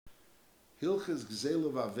Hilchis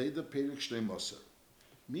Gzela Vaveda Perik Shnei Moser.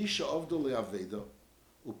 Misha Avdo Le'Aveda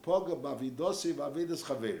Upaga Bavidose Vavedas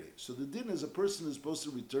Chaveri. So the din is a person is supposed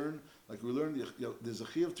to return, like we learned, there's a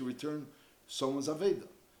chiyuv to return someone's Aveda.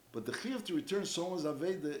 But the chiyuv to return someone's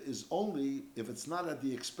Aveda is only if it's not at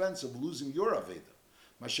the expense of losing your Aveda.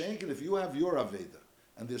 Mashenkin, if you have your Aveda,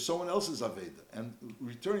 and there's someone else's Aveda, and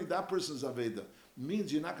returning that person's Aveda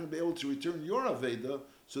means you're not going to be able to return your Aveda,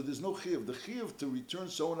 so there's no chiyuv. The chiyuv to return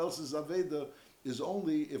someone else's Aveda is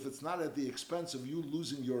only if it's not at the expense of you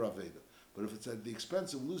losing your Aveda. But if it's at the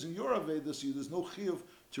expense of losing your Aveda, so there's no chiyuv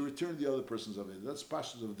to return the other person's Aveda. That's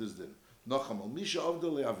pashtus of this din. Nochamal, Misha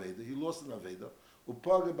Avda Le Aveda, he lost an Aveda,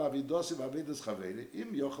 Upaga Bavidosiv Avedas Chaveri,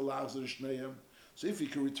 Im Yochel Lachzer Shneim. So if he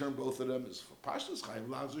can return both of them, is for pashtus Chayiv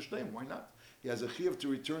Lachzer Shneim, why not? He has a chiyuv to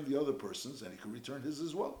return the other person's, and he can return his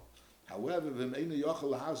as well. However,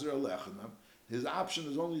 his option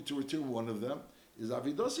is only to return one of them. Is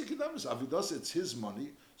avidosi kedamis. Avidosi, it's his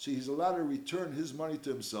money, so he's allowed to return his money to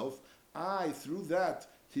himself. Through that,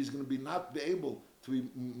 he's going to be not be able to be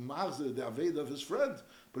mazir the aveda of his friend,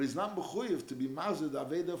 but he's not mechuyev to be mazir the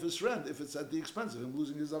aveda of his friend if it's at the expense of him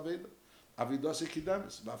losing his aveda. Avidosi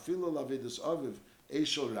kedamis. Vafilo lavedas aviv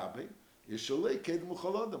eishol rabbi. He's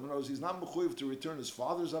not mechuyev to return his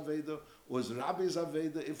father's aveda or his rabbi's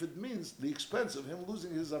aveda if it means the expense of him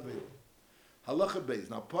losing his aveda. Halacha beis.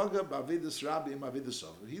 Now, paga b'avedas rabbi and avedas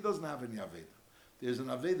aviv. He doesn't have any aveda. There's an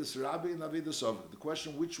avedas rabbi and avedas aviv. The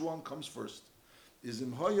question, which one comes first? Is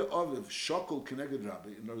imhoya aviv shokol keneged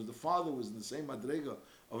rabbi? In other words, the father was in the same madrega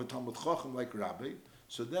of a Talmud Chacham like rabbi.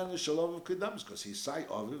 So then the shalom of kedams because he's sai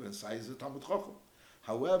aviv and sai is a Talmud Chacham.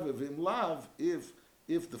 However, v'im lav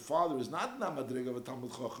if the father is not in the madrega of a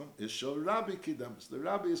Talmud Chacham, is shal rabbi kedams. The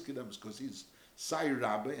rabbi is kedams because he's sai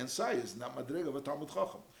rabbi and sai is not madrega of a Talmud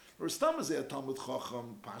Chacham. Or Stam is a Talmud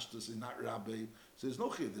Chacham, Pashtus is not Rabbi. So there's no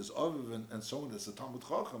chiyuv. There's Aviv and someone that's a Talmud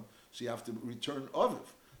Chacham, so you have to return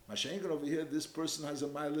Aviv. Mashenker over here, this person has a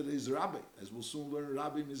mile that is Rabbi. As we'll soon learn,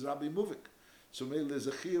 Rabbi means Rabbi Muvik. So maybe there's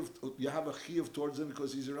a chiyuv, you have a chiyuv towards him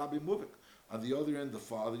because he's a Rabbi Muvik. On the other end, the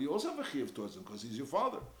father, you also have a chiyuv towards him because he's your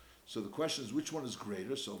father. So the question is, which one is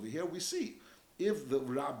greater? So over here we see, if the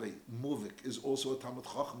Rabbi Muvik is also a Talmud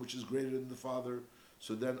Chacham, which is greater than the father,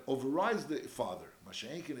 so then overrides the father.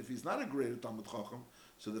 Masha'enkin, if he's not a greater Talmud Chacham,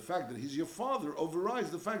 so the fact that he's your father overrides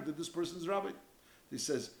the fact that this person is Rabbi. He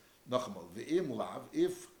says, Nachamal, ve'im lav,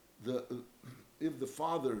 if the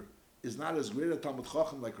father is not as great a Talmud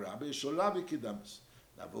Chacham like Rabbi, shel Rabbi kidamis.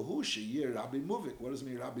 Now, v'hu she'yir Rabbi Muvik. What does it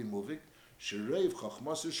mean, Rabbi Muvik? She'reiv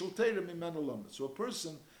chachmas shel teira mimenu lamed. So a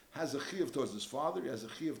person has a chiyuv towards his father, he has a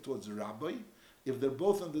chiyuv towards the Rabbi. If they're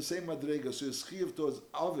both on the same madrega, so his chiyuv towards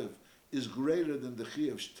Aviv is greater than the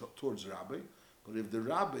chiyuv towards Rabbi. But if the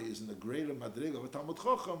Rabbi is in the greater madrega of a Talmud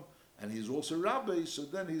Chacham, and he's also Rabbi, so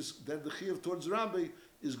then the chiyuv towards Rabbi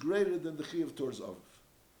is greater than the chiyuv towards Aviv.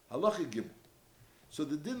 Halacha Gimel. So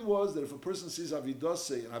the din was that if a person sees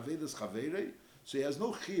Avidose and Avedas Chavere, so he has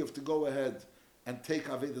no chiyuv to go ahead and take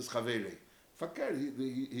Avedas Chavere. Fakir,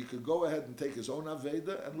 he could go ahead and take his own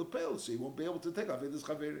Aveda and lepel, so he won't be able to take Avedas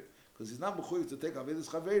Chavere, because he's not mechuyev to take Avedas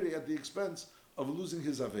Chavere at the expense of losing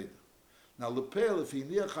his Aveda. Now, lepel, if he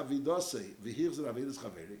niach Avidose v'hirz Avedas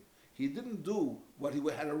Chavere, he didn't do what he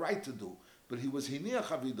had a right to do, but he was hiniach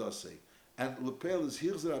Avidose, and lepel is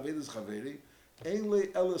hirz Avedas Chavere.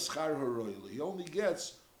 Einle elas char haroyle. He only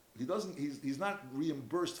gets. He's not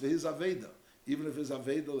reimbursed for his aveda, even if his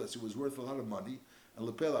aveda, let's say, was worth a lot of money, and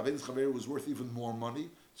lepel Avedas Chavere was worth even more money.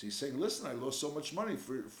 So he's saying, listen, I lost so much money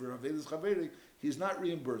for Avedas Chavere. He's not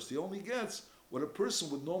reimbursed. He only gets what a person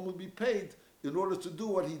would normally be paid in order to do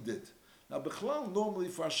what he did. Now, Bechlal, normally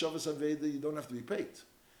for Hashavas Aveda, you don't have to be paid.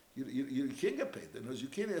 You can't get paid. In other words, you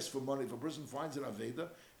can't ask for money. If a person finds an Aveda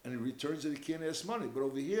and he returns it, he can't ask money. But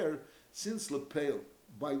over here, since Lepel,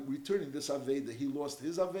 by returning this Aveda, he lost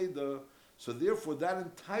his Aveda, so therefore that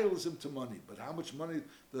entitles him to money. But how much money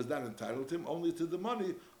does that entitle him? Only to the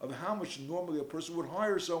money of how much normally a person would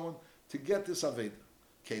hire someone to get this Aveda.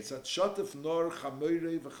 Ketzat Shatef Nor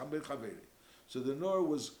Chameire v'Chamer Chavere. So the Nor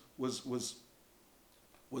was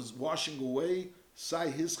washing away, sai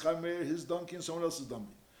his chamer, his donkey, and someone else's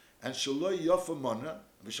donkey. And shaloi yofa mana,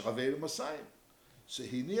 v'shchavere masayim. So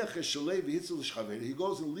he niach eshalei v'hitzel l'shchavere. He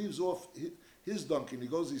goes and leaves off his donkey, and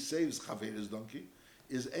he saves chavere's donkey.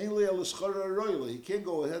 Is ainli el l'schara royla. He can't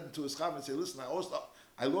go ahead into his chaver and say, listen,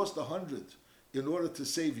 I lost 100 in order to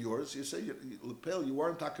save yours. You say, lepel, you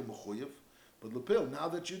weren't taking mechuyev, but lepel, now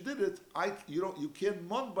that you did it, you can't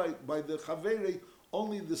mon by the chavere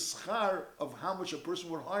only the schar of how much a person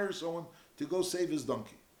would hire someone to go save his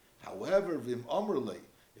donkey. However, vim amrle,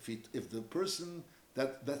 if the person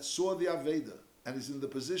that saw the aveda and he's in the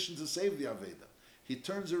position to save the Aveda. He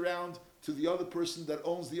turns around to the other person that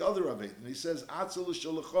owns the other Aveda, and he says, I'm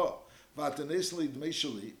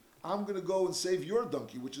going to go and save your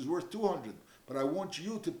donkey, which is worth 200, but I want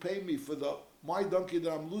you to pay me for my donkey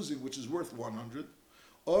that I'm losing, which is worth 100.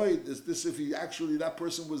 Oy, is this if he actually, that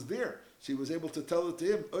person was there, so he was able to tell it to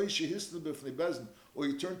him. Oy, or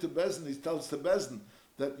he turned to Bezdin, he tells to Bezdin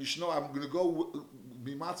that you should know I'm going to go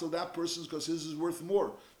be matzal that person's because his is worth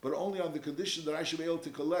more, but only on the condition that I should be able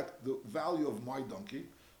to collect the value of my donkey.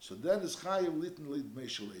 So then is chayiv litin lid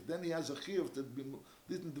meishalei. Then he has a chayiv to be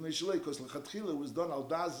litin to meishalei because lechatchila was done al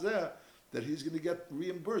dazeh that he's going to get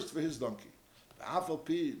reimbursed for his donkey.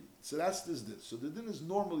 So that's this din. So the din is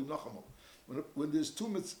normally nachamol. When there's two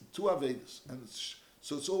avedas, and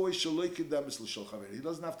so it's always shaloi kedemis l'shol chaver. He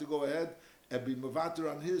doesn't have to go ahead and be mevater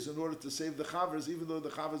on his in order to save the chavers, even though the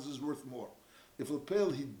chavers is worth more. If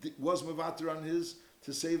Lepel was mevater on his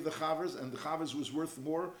to save the chavers, and the chavers was worth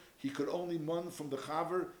more, he could only mun from the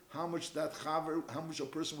chaver how much a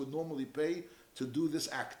person would normally pay to do this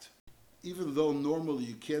act. Even though normally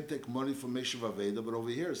you can't take money from Meshav Aveda, but over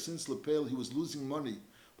here, since Lepel, he was losing money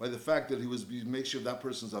by the fact that he was being make sure that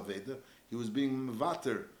person's Aveda, he was being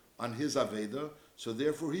mevater on his Aveda, so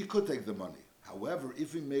therefore he could take the money. However,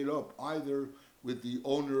 if he made up either with the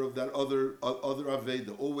owner of that other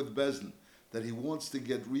Aveda or with Bezdin, that he wants to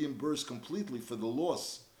get reimbursed completely for the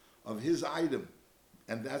loss of his item,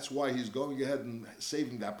 and that's why he's going ahead and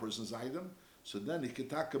saving that person's item, so then he could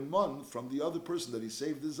take a mun from the other person that he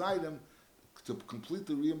saved his item to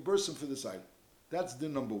completely reimburse him for this item. That's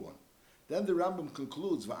din number one. Then the Rambam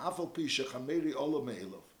concludes, Va'afal pi shechameri ola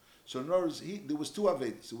me'elov. So in other words, there was two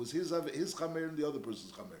Avedas. It was his chamer and the other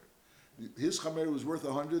person's chamer. His chamer was worth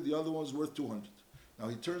 100, the other one was worth 200. Now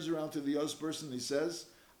he turns around to the other person and he says,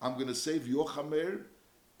 I'm going to save your chamer,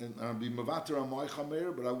 and I'll be mevater on my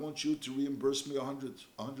chamer, but I want you to reimburse me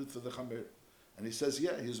 100 for the chamer. And he says,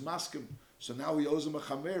 yeah, he's maskim. So now he owes him a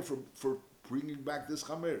chamer for bringing back this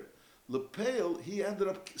chamer. Lepel, he ended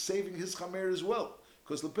up saving his chamer as well,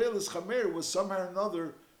 because Lepel's chamer was somehow or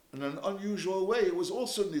another, in an unusual way, it was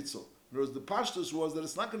also nitzel. In other words, the pashtus was that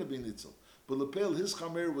it's not going to be nitzel. But Lepel, his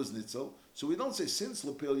chamer was nitzel. So we don't say since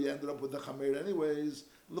Lepel you ended up with the chamer anyways.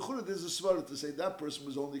 L'chura, there's a svara to say that person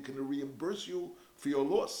was only going to reimburse you for your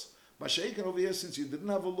loss. Masha'ekan over here, since you didn't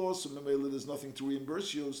have a loss, so Memela, there's nothing to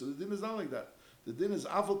reimburse you. So the din is not like that. The din is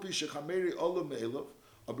Aval Pi Shechameri Olam Me'elav,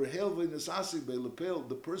 Abrahel V'Nisasik Be'Lepel,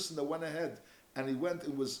 the person that went ahead and he went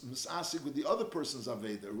and was misasik with the other person's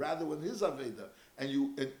Aveda, rather than his Aveda, and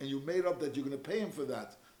you made up that you're going to pay him for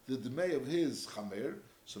that, the Demei of his Chamer.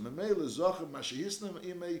 So Memela Zachem Mashihisnim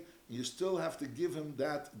Imei, you still have to give him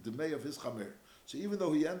that Demei of his Chamer. So even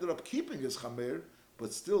though he ended up keeping his chamer,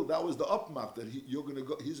 but still that was the upmark that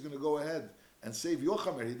he's going to go ahead and save your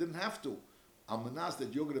chamer. He didn't have to. Almanas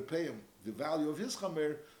that you're going to pay him the value of his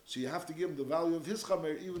chamer, so you have to give him the value of his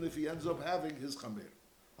chamer, even if he ends up having his chamer.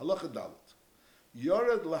 Halacha dalet.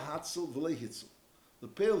 Yored lahatzel v'lehitzel.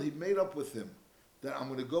 Lepel, he made up with him that I'm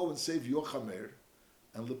going to go and save your chamer,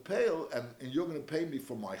 and Lepel, and you're going to pay me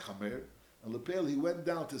for my chamer. And Lepel, he went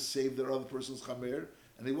down to save the other person's chamer,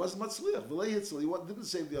 and he wasn't matzliach. He didn't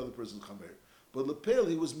save the other person's chamer. But Lepel,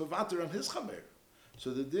 he was mevater on his chamer.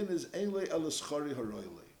 So the din is einle el schari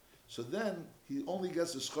haroyle. So then he only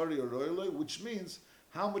gets the schari haroyle, which means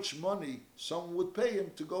how much money someone would pay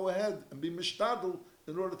him to go ahead and be mishtadel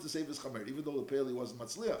in order to save his chamer. Even though Lepel, he wasn't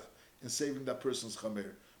matzliach in saving that person's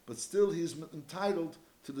chamer, but still he's entitled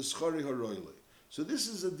to the schari haroyle. So this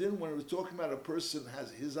is a din when we're talking about a person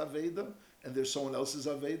has his aveda and there's someone else's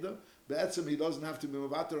aveda. Be'etzem, he doesn't have to be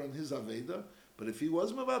mevater on his aveda, but if he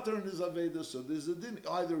was mevater on his aveda, so there's a din.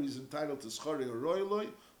 Either he's entitled to schari or roiloi,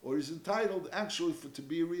 or he's entitled actually to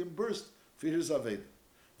be reimbursed for his aveda.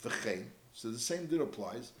 V'chein, so the same din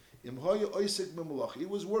applies. Im hoya oisek b'malach, he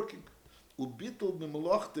was working. Ubitul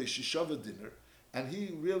b'malach te shishava dinner, and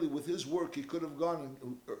he really, with his work, he could have gone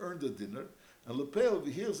and earned a dinner. And lepel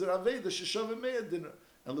v'hir zer aveda shishava meya dinner,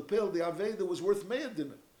 and lepel the aveda was worth meya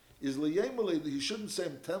dinner. Is liyemale, he shouldn't say,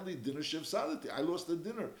 tell me dinner shiv sadati. I lost a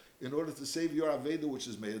dinner in order to save your aveda, which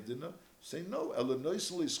is meya dinner. Say no.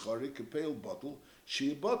 Elanoisli schari kepeil bottle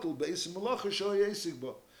she bottle beisim malacha shoyesig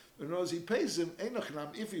ba. In other words, he pays him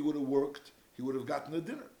enachnam. If he would have worked, he would have gotten a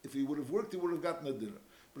dinner. If he would have worked, he would have gotten a dinner.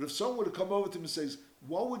 But if someone would have come over to him and says,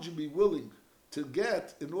 what would you be willing to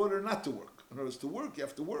get in order not to work? In other words, to work, you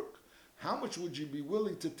have to work. How much would you be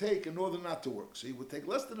willing to take in order not to work? So he would take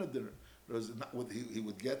less than a dinner. He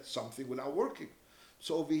would get something without working.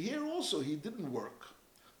 So over here also, he didn't work.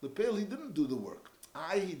 Lepel, he didn't do the work.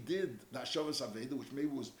 He did the Hashavas Aveda, which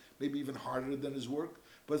maybe even harder than his work.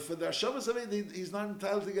 But for the Hashavas Aveda, he's not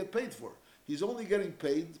entitled to get paid for. He's only getting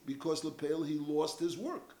paid because Lepel he lost his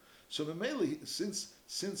work. So Memele,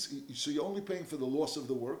 so you're only paying for the loss of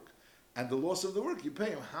the work, and the loss of the work you pay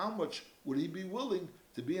him. How much would he be willing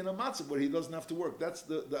to be in a matzah where he doesn't have to work? That's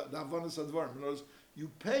the Havanas Advarim. In other words,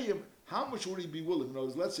 you pay him. How much would he be willing? In other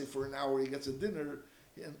words, let's say for an hour he gets a dinner.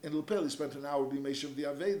 In Lepel he spent an hour being Meshav the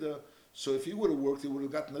Aveda. So if he would have worked, he would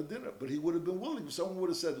have gotten a dinner. But he would have been willing. If someone would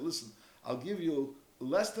have said, "Listen, I'll give you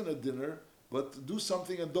less than a dinner, but do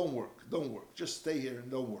something and don't work. Don't work. Just stay here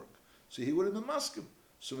and don't work." So he would have been maskim.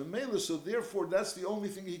 So therefore, that's the only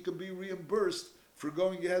thing he could be reimbursed for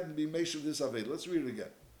going ahead and being Meshav this Aveda. Let's read it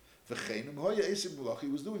again. He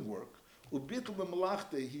was doing work.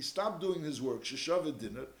 He stopped doing his work. Sheshava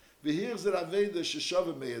dinner. V'here's that Aveda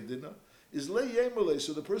Sheshava meya dinner. Is lay yemale.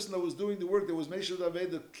 So the person that was doing the work that was Meshav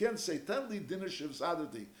Aveda can't say, "Tell me dinner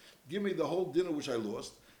shivsadati. Give me the whole dinner which I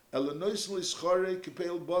lost." Elanoisli schare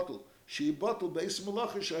kipel bottle. She bottle base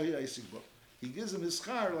malacha shahi aisig bottle. He gives him his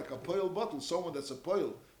schar like a poil bottle, someone that's a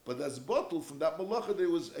poil, but that's bottle from that malacha there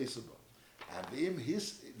was aisaba. And v'im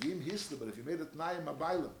hisla, but if he made it nayim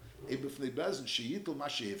abaylam, ebifnei bezin sheyitul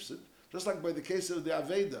mashihifsid, just like by the case of the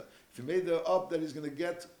Aveda, if he made it up that he's going to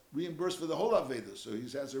get reimbursed for the whole Aveda, so he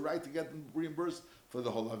has a right to get reimbursed for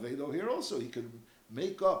the whole Aveda. Here also, he could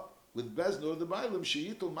make up with bezin or the baylam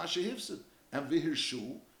sheyitul mashihifsid and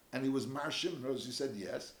vihirshu, and he was marshim. In other words, he said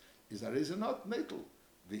yes. Is that is not natal?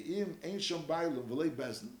 V'im ein shom baylam v'lei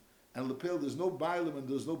bezin, and lepel there's no baylam and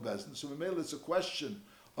there's no bezin. So maybe it's a question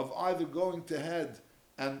of either going to head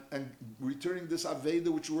and returning this Aveda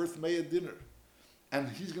which is worth meya dinner, and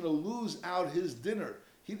he's going to lose out his dinner.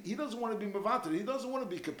 He doesn't want to be mevater. He doesn't want to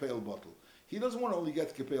be kapel bottle. He doesn't want to only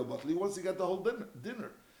get kapel bottle. He wants to get the whole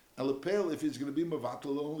dinner. And lepel, if he's going to be mevater,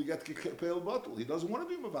 he'll only get kapel bottle. He doesn't want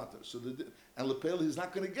to be mevater. So and lepel, he's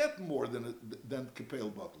not going to get more than kapel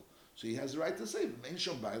bottle. So he has the right to say,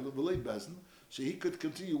 so he could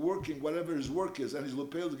continue working whatever his work is, and his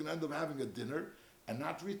lepel is going to end up having a dinner and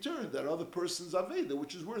not return that other person's aveda,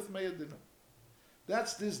 which is worth meya dinner.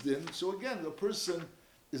 That's this din. So again, the person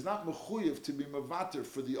is not mechuyev to be mevater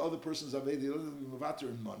for the other person's aveda. He doesn't be mevater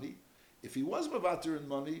in money. If he was mevater in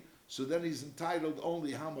money, so then he's entitled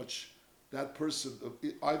only how much that person,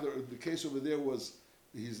 either the case over there was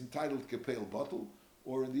he's entitled kapel bottle,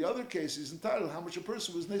 or in the other case he's entitled how much a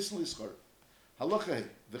person was nesin lischar. Halacha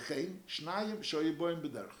v'chein shnayim shoyiboim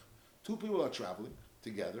b'derech. Two people are traveling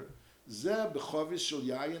together. Zeh b'chovis shel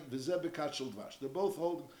yayin v'zeh b'kat shel dvash. They're both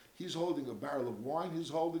holding. He's holding a barrel of wine. He's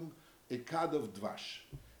holding a kad of dvash.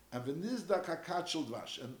 And v'nizdak hakat shel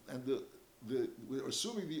dvash. And we're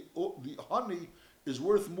assuming the honey is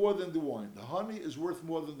worth more than the wine. The honey is worth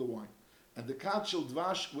more than the wine. And the kad shel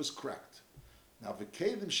dvash was cracked. Now,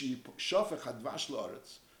 v'kedim she shafech hadvash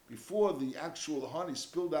la'aretz, before the actual honey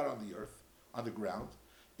spilled out on the earth, on the ground,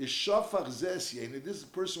 is shafach zes yene. This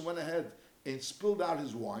person went ahead and spilled out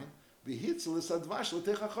his wine. V'hitzel is hadvash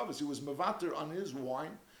l'techa chavis. He was mevater on his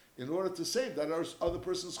wine in order to save that other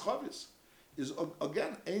person's chavis. Is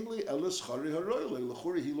again ainly elis chari haroyle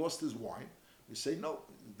l'churi. He lost his wine. We say no.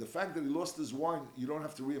 The fact that he lost his wine, you don't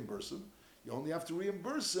have to reimburse him. You only have to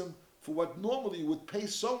reimburse him for what normally you would pay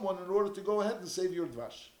someone in order to go ahead and save your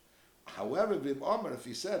dvash. However, if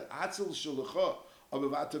he said, the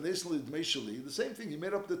same thing, he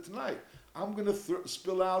made up the tonight. I'm going to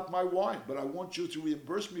spill out my wine, but I want you to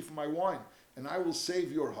reimburse me for my wine, and I will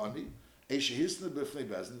save your honey. This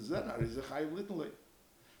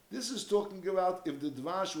is talking about if the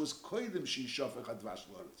dvash was koidim shi shafech hadvash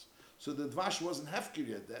l'aretz. So the dvash wasn't hefker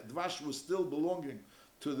yet. The dvash was still belonging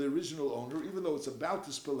to the original owner, even though it's about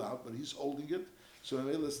to spill out, but he's holding it, so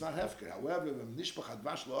it's not hefker. However,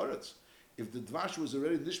 if the dvash was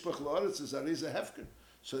already nishpach la'aretz, it's a hefker.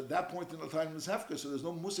 So at that point in the time, it's hefker, so there's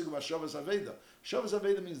no musig of Shavas Aveda. Shavas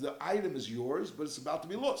Aveda means the item is yours, but it's about to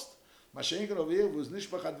be lost. Mashenken over here was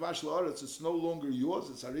nishpach advash la'aretz, it's no longer yours,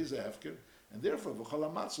 it's areza hefker, and therefore, v'chol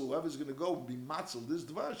ha'matzel, whoever's going to go and be matzel, this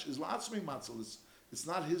dvash is la'atzmi matzel, it's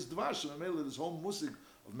not his dvash, so this whole musig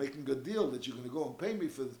of making a deal that you're going to go and pay me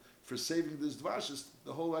for saving this dvash,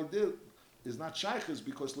 the whole idea is not shaykhis,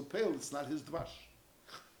 because lepel, it's not his dvash.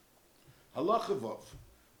 Halacha vov.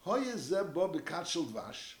 Hoye zeh bo b'kat shel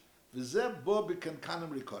dvash, v'zeh bo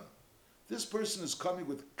b'kankanim rikonim. This person is coming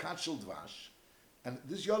with kat shel dvash, and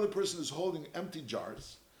this other person is holding empty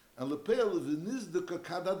jars, and lepel v'nizdeka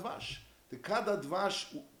kad advash. The kad advash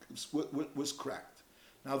was cracked.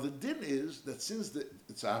 Now the din is that since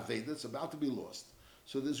it's a aveda, it's about to be lost,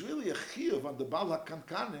 so there's really a chiyuv on the Baal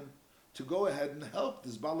HaKankanim to go ahead and help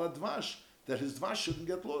this Baal HaDvash, that his Dvash shouldn't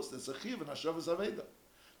get lost. It's a chiyuv in Hashavas Aveda.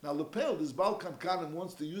 Now Lepel, this Baal HaKankanim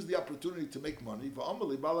wants to use the opportunity to make money.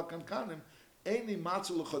 V'amali Baal HaKankanim, Eini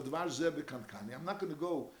matzu l'chodvar zeh bekankani. I'm not going to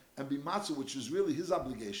go and be matzu, which is really his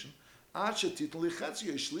obligation. Ad shetitin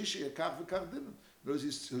lichetzi shlishi yakach v'kach dinin. Because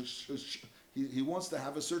he wants to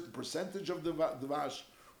have a certain percentage of the dvash,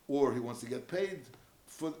 or he wants to get paid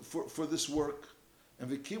for this work. And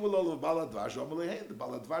the kivalol of baladvash, the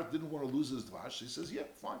baladvash didn't want to lose his dvash. He says, yeah,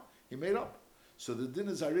 fine. He made up. So the din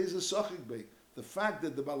is areza sochik bei. The fact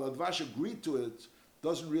that the baladvash agreed to it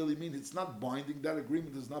doesn't really mean it's not binding. That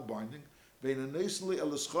agreement is not binding. In other words,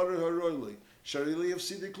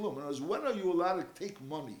 when are you allowed to take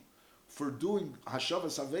money for doing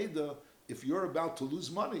hashavas aveda if you're about to lose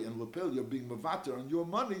money and lapel you're being mavater on your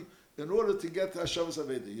money in order to get hashavas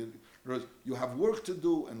aveda? You have work to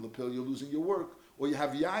do and lapel you're losing your work, or you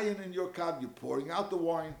have yayin in your cab, you're pouring out the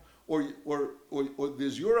wine, or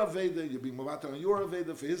there's your aveda, you're being mavater on your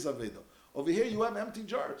aveda for his aveda. Over here you have empty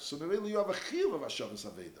jars, so maybe you have a chiyuv of hashavas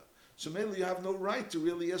aveda. So maybe you have no right to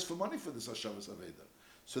really ask for money for this hashavas aveda.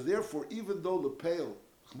 So therefore, even though the pale,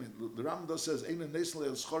 the Rambam says, "Ein nesle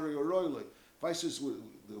el schori oroyle."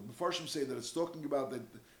 The Mefarshim say that it's talking about that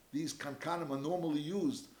these kankanim are normally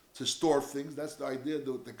used to store things. That's the idea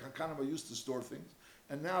that the kankanim are used to store things.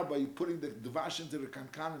 And now by putting the devash into the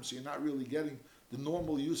kankanim, so you're not really getting the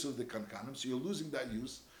normal use of the kankanim, so you're losing that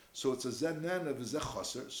use. So it's a zenen of a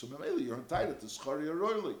zechaser. So maybe you're entitled to schori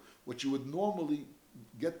oroyle, which you would normally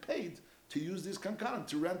get paid to use these kankanim,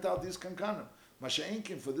 to rent out these kankanim.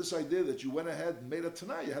 Masha'inkin, for this idea that you went ahead and made a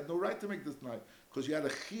tanai, you had no right to make this tanai, because you had a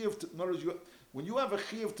chiyuv. In other words, when you have a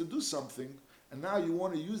chiyuv to do something, and now you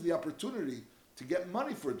want to use the opportunity to get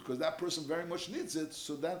money for it, because that person very much needs it,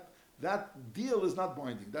 so that deal is not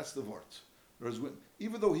binding. That's the vort. Whereas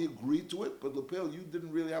even though he agreed to it, but Lepel, you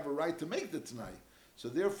didn't really have a right to make the tanai. So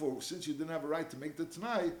therefore, since you didn't have a right to make the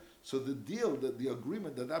tanai, so the deal, the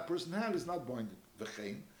agreement that person had is not binding.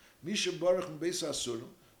 V'chein, misha baruch m'beis ha'asurim,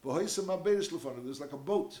 v'hoisem ha'beis l'fanav. There's like a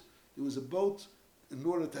boat. There was a boat in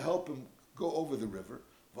order to help him go over the river.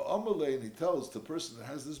 V'amalei, and he tells the person that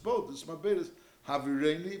has this boat, this ma'beis,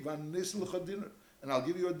 havireini v'anesin l'cha dinner, and I'll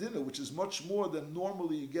give you a dinner, which is much more than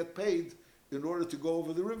normally you get paid in order to go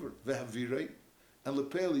over the river. V'havirei, and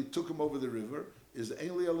Lepel, he took him over the river, is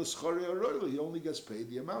Einli al-Schari Aroyle. He only gets paid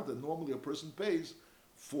the amount that normally a person pays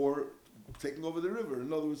for taking over the river.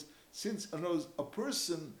 In other words, a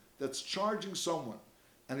person that's charging someone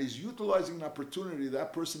and he's utilizing an opportunity,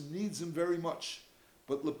 that person needs him very much.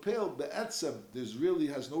 But Lepel, the Etzem, there's really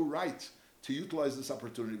has no right to utilize this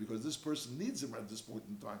opportunity because this person needs him at this point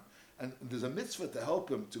in time. And there's a mitzvah to help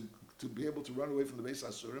him to be able to run away from the Beis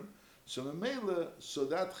Asurim. So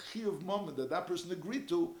that chiyuv moment that person agreed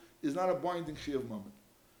to is not a binding chiyuv moment.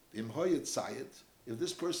 If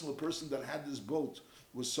this person, the person that had this boat,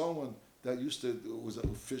 was someone that was a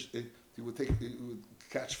fish, he would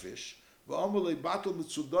catch fish.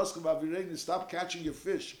 Stop catching your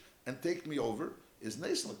fish and take me over.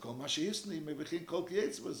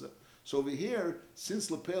 So over here,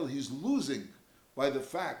 since Lepel, he's losing by the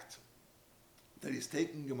fact that he's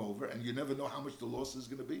taking him over, and you never know how much the loss is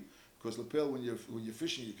going to be, because Lepel, when you're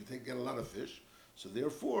fishing, you can get a lot of fish. So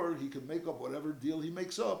therefore, he can make up whatever deal he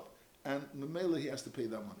makes up, and Memela he has to pay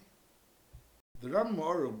that money. The Ram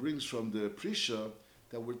Ma'ara brings from the Prisha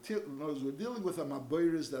that we're dealing with a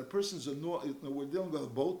mabayris, that a person's we're dealing with a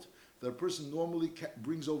boat that a person normally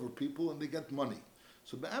brings over people and they get money.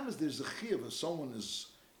 So be'amas there's a chiyuv if someone is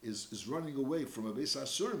running away from a Beis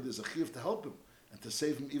Asurim, there's a chiyuv to help him and to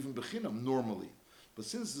save him even bechinam normally. But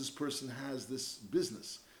since this person has this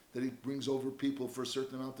business that he brings over people for a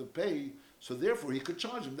certain amount of pay, so therefore he could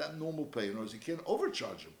charge him that normal pay. In other words, he can't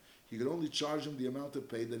overcharge him. He could only charge him the amount of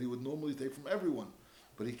pay that he would normally take from everyone.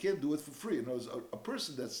 But he can't do it for free. In other words, a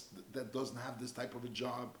person that doesn't have this type of a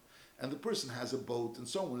job, and the person has a boat, and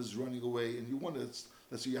someone is running away, and you want to,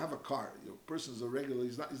 let's say you have a car. Your person is a regular,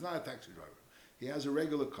 he's not a taxi driver. He has a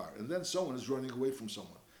regular car, and then someone is running away from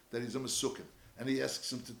someone that he's a masukin, and he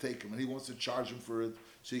asks him to take him, and he wants to charge him for it.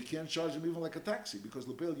 So you can't charge him even like a taxi, because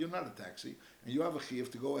Lepel, you're not a taxi, and you have a chiyuv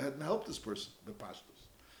to go ahead and help this person, the pashtos.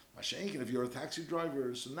 Mashenkin, if you're a taxi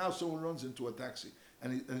driver, so now someone runs into a taxi,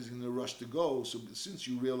 and he's in a rush to go, so since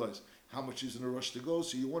you realize how much he's in a rush to go,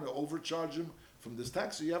 so you want to overcharge him from this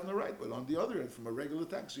taxi, you have no right, but on the other end, from a regular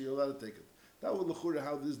taxi, you're allowed to take it. That would l'chura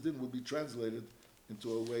how this din would be translated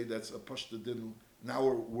into a way that's a pashta din in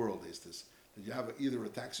our world, is this. That you have either a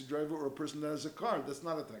taxi driver or a person that has a car, that's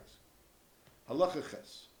not a taxi. Halacha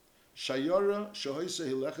ches. Shayara shahoyse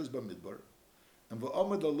hileches b'midbar, and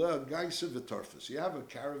v'omad aleh gaisa v'tarfus. You have a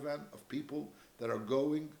caravan of people that are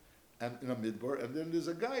going and in a midbar, and then there's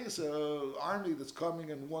a guy, it's an army that's coming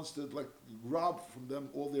and wants to rob from them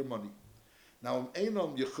all their money. Now,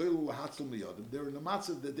 Einom Yechil Lahatzal Miyodim, they're in a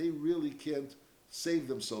matzav that they really can't save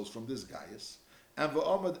themselves from this gaius. And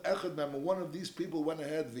V'omad Echad Mem, one of these people went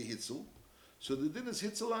ahead v'hitzul. So the din is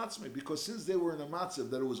hitzel atzmi, because since they were in a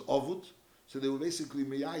matzav that it was ovut, so they were basically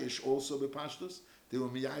miyayish also bepashtus, they were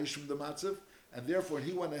miyayish from the matzav, and therefore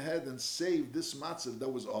he went ahead and saved this matzav that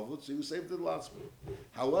was ovut, so he saved it latzmi.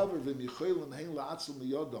 However, v'michoil and hein la'atzal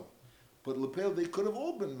miyodam, but lepel they could have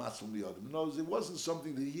all been matzal miyodam. In other words, it wasn't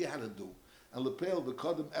something that he had to do. And lepel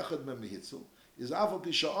v'kodem echad mem hitzel is aval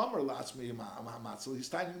pisha amar la'atzmi matzal. He's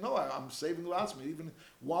telling no, I'm saving la'atzmi. Even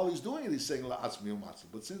while he's doing it, he's saying la'atzmi matzal.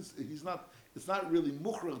 But since he's not, it's not really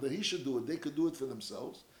mukhrach that he should do it. They could do it for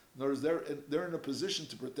themselves. In other words, they're in a position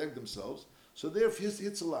to protect themselves. So therefore,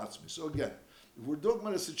 it's a la'atzmi. So again, if we're talking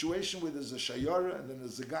about a situation where there's a shayara and then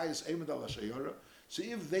there's a guy who's aimed al shayara, so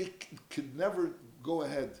if they could never go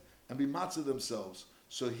ahead and be matzah themselves,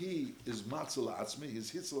 so he is matzah la'atzmi, he's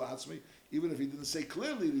hitz la'atzmi, even if he didn't say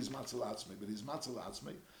clearly that he's matzah la'atzmi, but he's matzah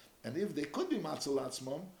la'atzmi. And if they could be matzah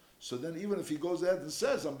la'atzmam, so then even if he goes ahead and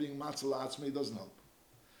says, I'm being matzah la'atzmi, it doesn't help.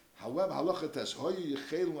 However, halacha tes, hoyu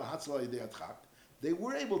yechel la'atzla yidei atchak, they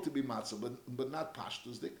were able to be matzah, but not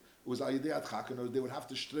pashtusdik. It was al yidei atchak, or they would have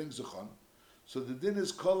to string zechon. So the din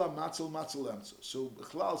is kol matzal emtza. So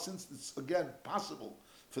since it's again possible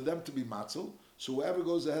for them to be matzal, so whoever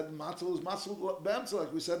goes ahead and matzal is matzal be'emtza,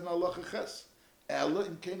 like we said in halacha ches. Ella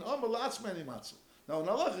in kein omer latzmeni matzal. Now in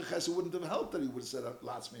halacha ches it wouldn't have helped that he would have said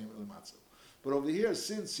latzmeni matzal. But over here,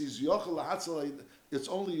 since he's yochel lahatzal, it's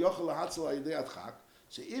only yochel lahatzal yidei atchak.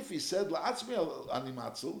 So if he said la'atzmi ani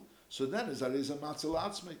matzal, so then is ariza matzal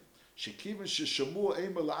la'atzmi. Shekiven sheshamu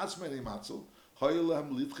eimer la'atzmi ani matzal.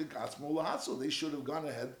 They should have gone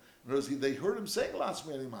ahead. In other words, they heard him saying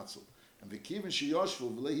la'atzmi ani matzal. And v'kiven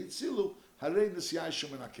sheyoshvu v'lehitzilu harei nisiyai shum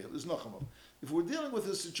enakel. Is nochamo. If we're dealing with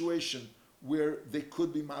a situation where they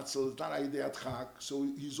could be matzal, it's not ayidei atchak, so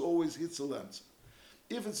he's always hitzel emtza.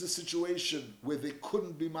 If it's a situation where they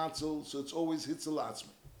couldn't be matzal, so it's always hitzel la'atzmi.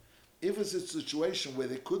 If it's a situation where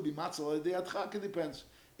they could be matzal ayidei atchak, it depends.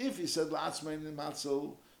 If he said la'atzmi ani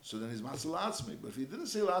matzal, so then he's matzal la'atzmi. But if he didn't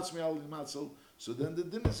say la'atzmi ani matzal, so then the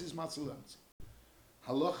din is matzal emtza.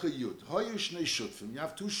 Halacha yud. Hoyu shnei shutfim. You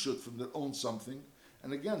have two shutfim that own something,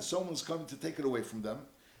 and again, someone's coming to take it away from them.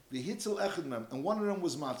 The hitzel echad mem, and one of them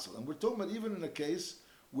was matzal. And we're talking about even in a case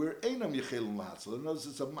where einam yechelum lahatzal. In other words,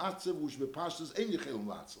 it's a matzav which bepashtus ein yechelum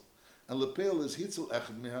lahatzal. And lepel is hitzel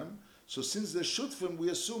echad mehem. So since they're shutfim, we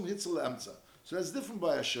assume hitzel emtza. So that's different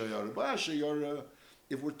by a shayara. By a shayara,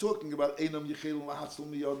 if we're talking about einam yechelum lahatzal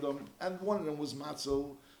miyodam, and one of them was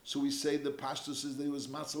matzal, so we say the pashtus is that he was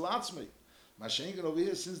matzal atzmi. Mashenkin over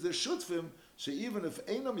here, since they're shutfim, so even if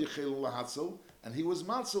einam yechelum lahatzal, and he was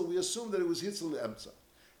matzal, we assume that it was hitzel emtza.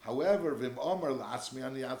 However, vim omer la'atzmi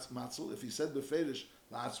ani matzal, if he said beferish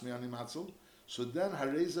la'atzmi ani matzal, so then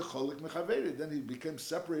hareza cholik mechaveri, then he became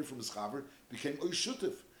separated from his chaver, became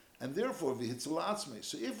oishutif, and therefore v'hitzel la'atzmi.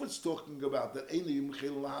 So if it's talking about that einam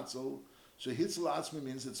yechelum lahatzal, so hitzel la'atzmi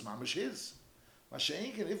means it's mamash his.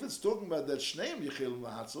 Mashenkin, if it's talking about that shneim yechelum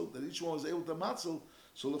lahatzal, that each one was able to matzal,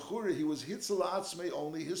 so l'chura he was hitzel la'atzmi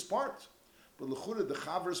only his part. But l'chura the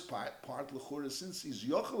chaver's part l'chura since he's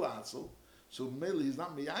yochel lahatzal, so mainly he's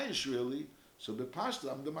not miyayish really. So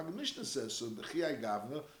bepashtam the Magen says so the chiyai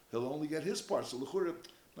gavna he'll only get his part. So l'chura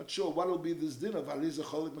not sure what will be this din of ariza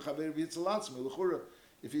cholik mechaver v'hitzel la'atzmi. L'chura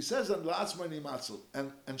if he says that la'atzmi ni matzal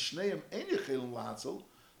and shneim ein yechelum lahatzal,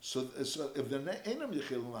 so if they're einam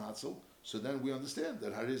yechelum lahatzal, so then we understand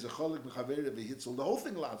that hariza cholik mechaver v'hitzel the whole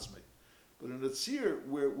thing la'atzmi. But in the tzir,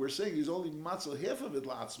 we're saying he's only matzal half of it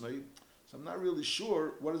la'atzmi, so I'm not really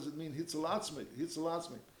sure what does it mean hitzel la'atzmi, hitzel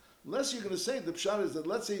la'atzmi. Unless you're going to say the pshat is that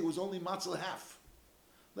let's say he was only matzal half.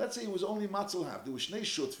 Let's say he was only matzal half. There was shnei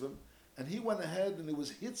shutfim, and he went ahead and it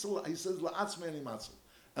was hitzel. He says la'atzmi ani matzal,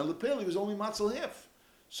 and lepel he was only matzal half.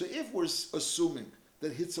 So if we're assuming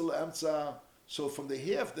that hitzel emtza, so from the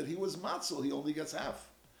half that he was matzal, he only gets half.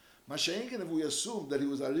 Masha'inkin, if we assume that he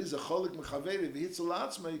was ariza cholik mechaveri v'hitzel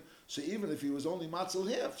la'atzmi, so even if he was only matzal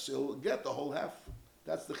half, so he'll get the whole half.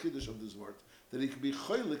 That's the chiddush of this word, that he could be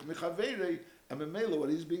cholik mechaveri, and memela what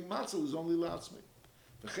he's being matzal is only la'atzmi.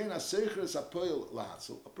 V'chein ha'seicher es ha'poel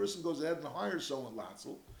la'atzal. A person goes ahead and hires someone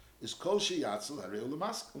la'atzal, is kol sheyatzal hareu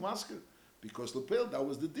l'masker, because lepel that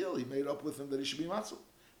was the deal he made up with him that he should be matzal.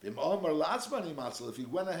 V'im omar la'atzmani matzal. If he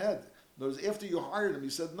went ahead, in other words, after you hired him, he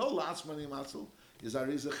said no la'atzmani matzal. Is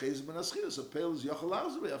ariza chayz ben aschirus. A pale is yochel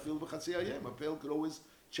lazarei. I feel b'chatzi ayem. A pale could always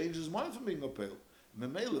change his mind from being a pale.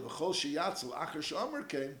 Memela v'chol sheyatzal achar she'amar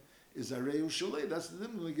came is areu shalei. That's the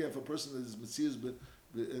difference again. If a person that is mitzias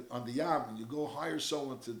on the yam and you go hire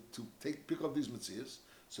someone to pick up these mitzias,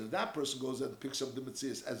 so that person goes and picks up the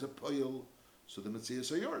mitzias as a pale. So the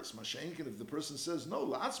Metzias are yours. Mashenkin, if the person says, no,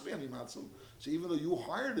 la'atzmi ani matzil, so even though you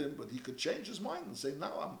hired him, but he could change his mind and say,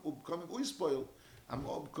 now I'm becoming uispoil, I'm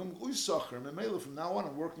becoming uisacher, from now on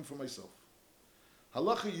I'm working for myself.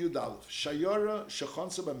 Halacha Yud Aleph, Shayara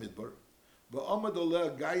Shechonsa Bamidbar, Va'amad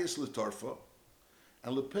Oleh Gayis L'Torfa,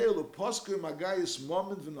 and Lepeil Uposku Magayis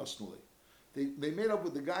Moment V'Nosnule. They made up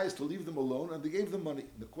with the guys to leave them alone, and they gave them money.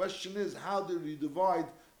 The question is, how did you divide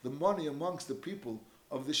the money amongst the people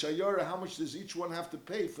of the Shayara? How much does each one have to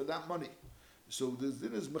pay for that money? So the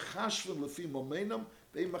din is Mechashvin Lefi Momenam,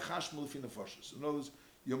 they Mechashvin Lefi Nefashis. In other words,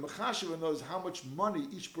 your Mechashvin knows how much money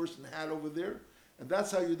each person had over there, and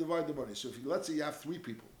that's how you divide the money. So if you, let's say you have three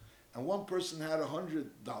people, and one person had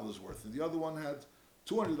 $100 worth, and the other one had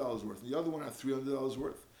 $200 worth, and the other one had $300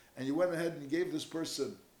 worth, and you went ahead and you gave this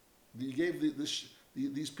person, you gave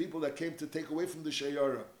these people that came to take away from the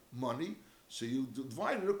Shayara money, so you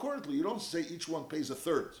divide it accordingly. You don't say each one pays a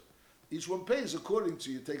third. Each one pays according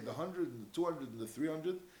to, you take the 100 and the 200 and the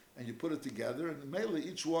 300, and you put it together, and mainly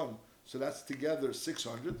each one, so that's together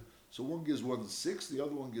 600. So one gives 1/6, the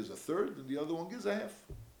other one gives a third, and the other one gives a half.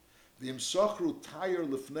 The imsachru tayar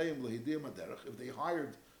lifneim lehidim aderech. If they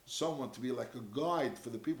hired someone to be like a guide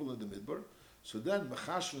for the people in the midbar, so then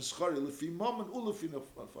mechashvin schari lefi mom and ulefi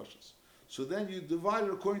nefashos. So then you divide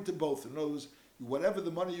it according to both. In other words, whatever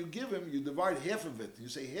the money you give him, you divide half of it. You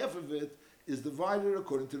say half of it is divided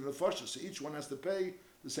according to the nefashos. So each one has to pay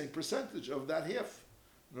the same percentage of that half.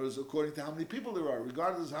 In other words, according to how many people there are,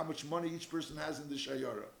 regardless of how much money each person has in the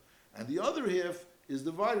shayara. And the other half is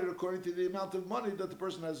divided according to the amount of money that the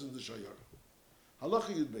person has in the shayara.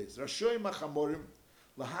 Halacha Yud Beis. Rashoim Machamorim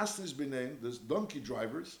Lahasnis B'neim. There's donkey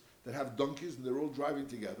drivers that have donkeys and they're all driving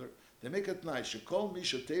together. They make it nice. Shekol Mi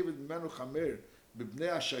Shetevid Menu Chamer B'bnei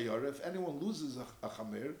HaShayara. If anyone loses a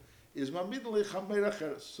chamer, is Mamid Le Chamer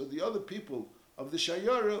Acheres. So the other people of the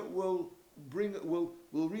shayara will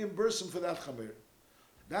reimburse him for that chamer.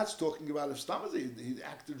 That's talking about if Stamaz he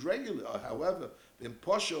acted regularly. However, in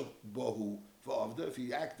Posho Bohu for Avda, if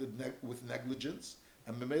he acted with negligence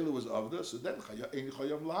and Memela was Avda, so then Ein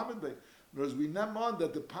Chayam Lamed Bey. Whereas we name on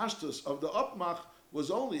that the pashtus of the Upmach was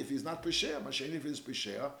only if he's not Pesheah, Masheni if he's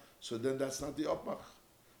Pesheah, so then that's not the Upmach.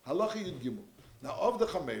 Halacha Yud Gimel. Now of the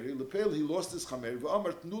Chameri, Lepel he lost his Chameri,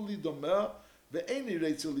 V'amar Tnuli Domer, Ve'eni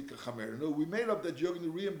Reitzeli Chameri. No, we made up that you're going to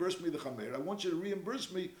reimburse me the Chameri. I want you to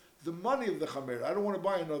reimburse me the money of the chamer. I don't want to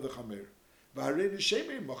buy another chamer. I'm going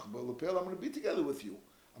to be together with you.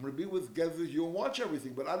 I'm going to be together with you and watch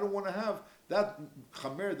everything. But I don't want to have that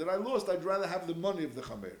chamer that I lost. I'd rather have the money of the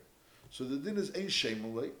chamer. So the din is ein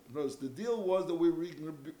shemalei. Notice the deal was that we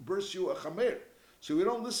reimburse you a chamer. So we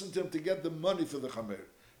don't listen to him to get the money for the chamer.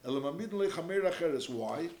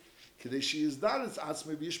 Why?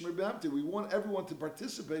 We want everyone to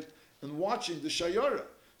participate in watching the shayara.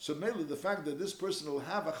 So mainly the fact that this person will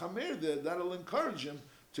have a chamer there, that'll encourage him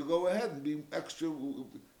to go ahead and be extra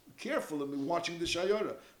careful and be watching the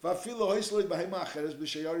shayara.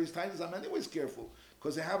 I'm anyways careful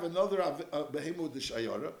because they have another behemoth with the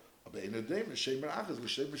shayara.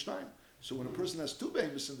 So when a person has two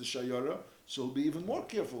behemoths in the shayara, so he'll be even more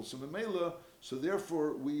careful. So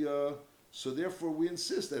therefore we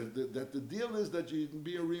insist that the deal is that you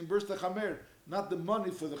be reimbursed the chamer, not the money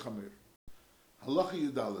for the chamer. Halacha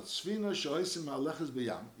Yudalet. Svina shoisim haleches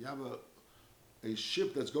b'yam. You have a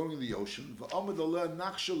ship that's going in the ocean. V'amad aleh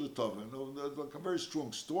nachshel l'tova. Like a very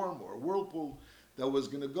strong storm or a whirlpool that was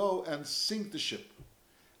going to go and sink the ship.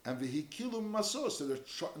 And v'hikilu masos.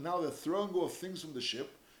 So now they're throwing off things from the ship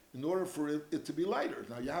in order for it to be lighter.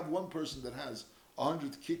 Now you have one person that has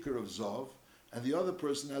 100 kikar of zav, and the other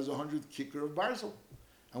person has 100 kikar of barzel,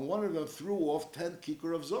 and one of them threw off 10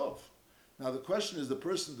 kikar of zav. Now the question is, the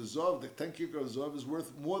person, the Zov, the 10 kikar of Zov is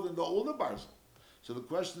worth more than the older Barzel. So the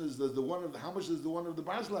question is, how much does the one of the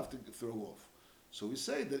Barzel have to throw off? So we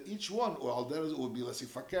say that each one, or Alderes, would be, let's say,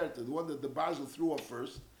 Fakert, the one that the Barzel threw off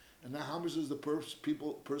first, and now how much does the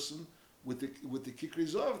person with the kikar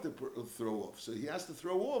Zov to throw off? So he has to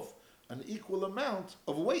throw off an equal amount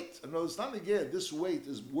of weight. And it's not again, this weight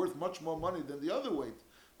is worth much more money than the other weight.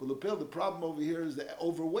 But the problem over here is the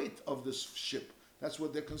overweight of this ship. That's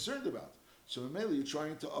what they're concerned about. So mainly you're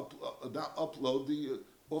trying to offload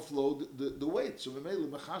the weight. So mainly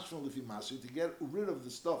to get rid of the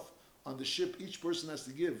stuff on the ship, each person has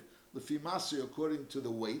to give lefi according to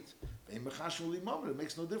the weight. It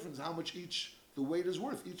makes no difference how much the weight is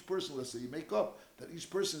worth. Each person, let's say you make up that each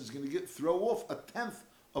person is going to throw off a tenth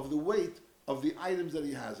of the weight of the items that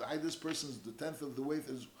he has. This person's the tenth of the weight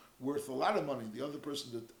is worth a lot of money. The other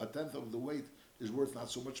person, a tenth of the weight is worth not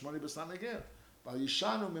so much money, but it's not again. By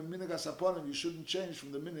Yishanu minig asaponim, you shouldn't change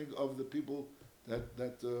from the minig of the people that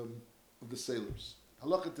of the sailors.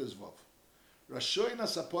 Halakha Tezvav. Rashoin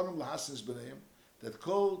asaponim lahasnis b'neim, that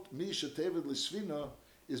called mi shetevet l'svina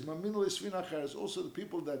is mamin l'svina acheres. Also the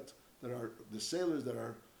people that are the sailors that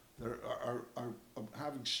are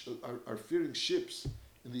having are fearing ships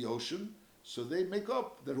in the ocean. So they make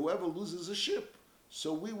up that whoever loses a ship,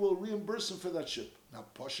 so we will reimburse him for that ship. Now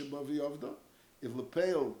pasha b'aviyavda, if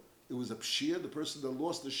lepeil it was a pshia, the person that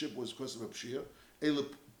lost the ship was because of a pshia.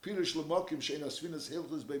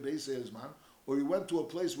 Or he went to a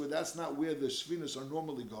place where that's not where the sfinas are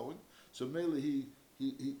normally going. So mainly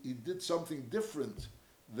he did something different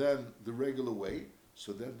than the regular way.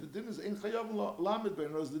 So then the din is ein chayav lamed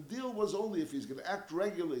bein. The deal was only if he's going to act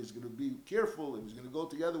regularly, he's going to be careful, he's going to go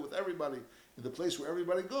together with everybody in the place where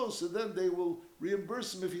everybody goes. So then they will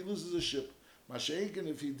reimburse him if he loses a ship. Masha'inkin,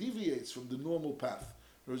 if he deviates from the normal path,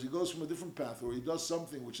 or as he goes from a different path, or he does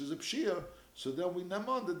something which is a pshia, so then we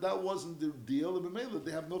naman that wasn't the deal, and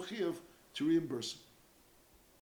they have no chiyuv to reimburse him.